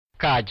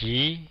嘎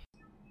吉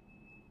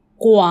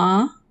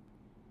瓜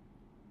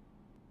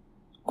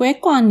乖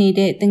瓜你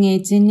的等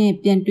眼睛呢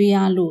变对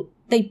呀路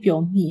代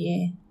表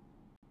米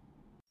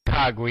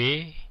卡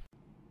贵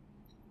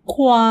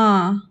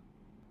夸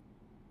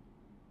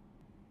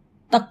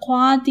特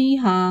夸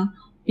啲下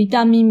维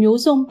他命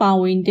မျိုးစုံပါ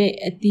ဝင်တဲ့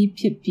အသီး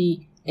ဖြစ်ပြီး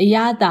အရ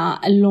သာ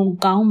အလွန်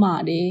ကောင်းပါ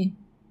တယ်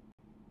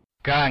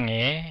嘎င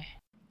ယ်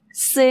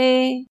စေ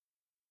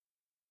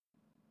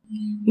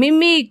မိ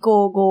မိ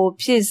ကိုယ်ကို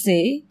ဖြစ်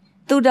စေ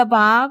သူတစ်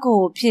ပါး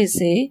ကိုဖြစ်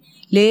စေ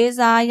လေး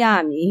စားရ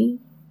မည်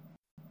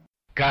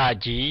嘎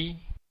ကြီး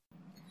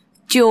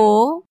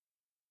ကျိုး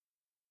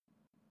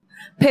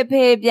ဖေ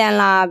ဖေပြန်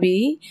လာ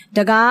ပြီးတ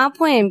ကား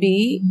ဖွင့်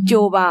ပြီး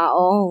ကြိုပါ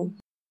အောင်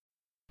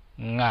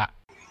ငါ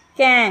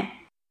က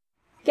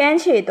န်း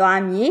ချေ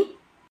သွားမည်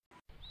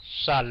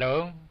စ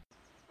လုံး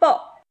ပေါ့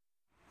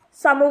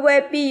ဆာမဝဲ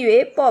ပြီး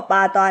၍ပေါ့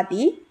ပါသွားသ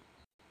ည်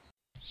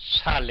စ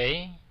လိ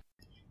န်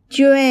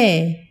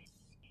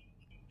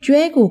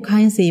ကျွဲကိုခို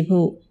င်းစေ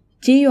ဖို့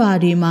ကြေးရွာ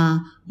တွေမှာ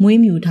မွေး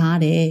မြူထား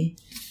တယ်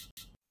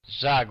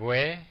ဇကွ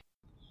ယ်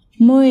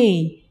မွေ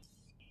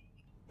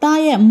တား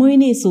ရဲ့မွေး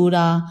နေ့ဆို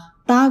တာ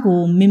တား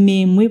ကိုမင်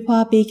မွေး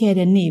ဖွားပေးခဲ့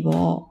တဲ့နေ့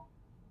ပေါ့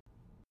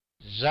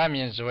ဇမြ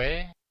င့်စွဲ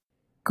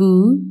ကူ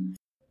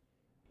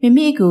မ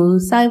မေကို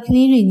စောက်က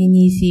လေးတွေညီ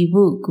ညီစီ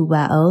ဖို့ကူ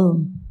ပါအောင်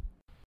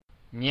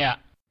ည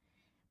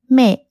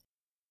မဲ့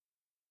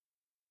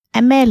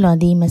အမဲလွန်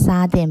ဒီမ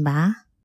စားတင်ပါ